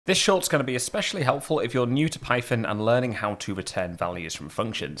This short's going to be especially helpful if you're new to Python and learning how to return values from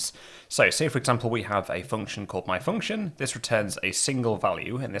functions. So say for example we have a function called myFunction. This returns a single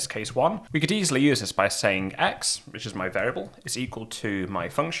value, in this case 1. We could easily use this by saying x, which is my variable, is equal to my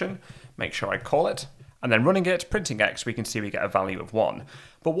function. Make sure I call it. And then running it, printing x, we can see we get a value of 1.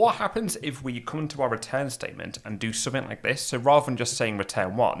 But what happens if we come into our return statement and do something like this? So rather than just saying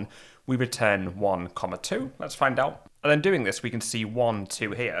return 1, we return 1, 2. Let's find out. And then doing this, we can see 1,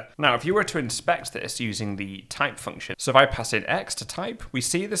 2 here. Now, if you were to inspect this using the type function, so if I pass in x to type, we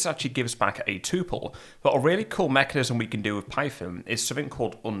see this actually gives back a tuple. But a really cool mechanism we can do with Python is something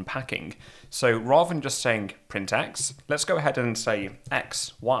called unpacking. So rather than just saying print x, let's go ahead and say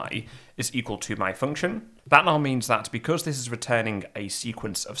x, y is equal to my function. That now means that because this is returning a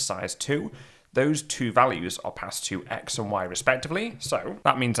sequence of size 2, those two values are passed to x and y respectively. So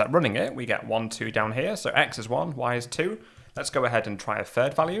that means that running it, we get 1, 2 down here. So x is 1, y is 2. Let's go ahead and try a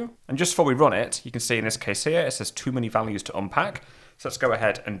third value. And just before we run it, you can see in this case here, it says too many values to unpack. So let's go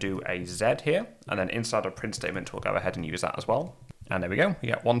ahead and do a z here. And then inside our print statement, we'll go ahead and use that as well. And there we go, we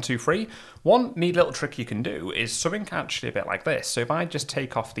get 1, 2, 3. One neat little trick you can do is something actually a bit like this. So if I just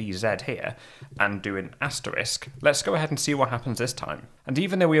take off the Z here and do an asterisk, let's go ahead and see what happens this time. And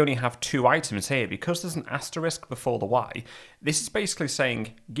even though we only have 2 items here, because there's an asterisk before the Y, this is basically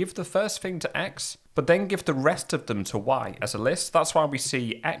saying give the first thing to X, but then give the rest of them to Y as a list. That's why we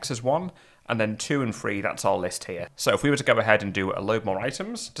see X as 1, and then 2 and 3, that's our list here. So if we were to go ahead and do a load more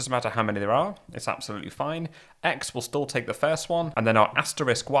items, doesn't matter how many there are, it's absolutely fine. X will still take the first one, and then our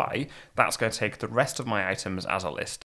asterisk Y, that's going to take the rest of my items as a list.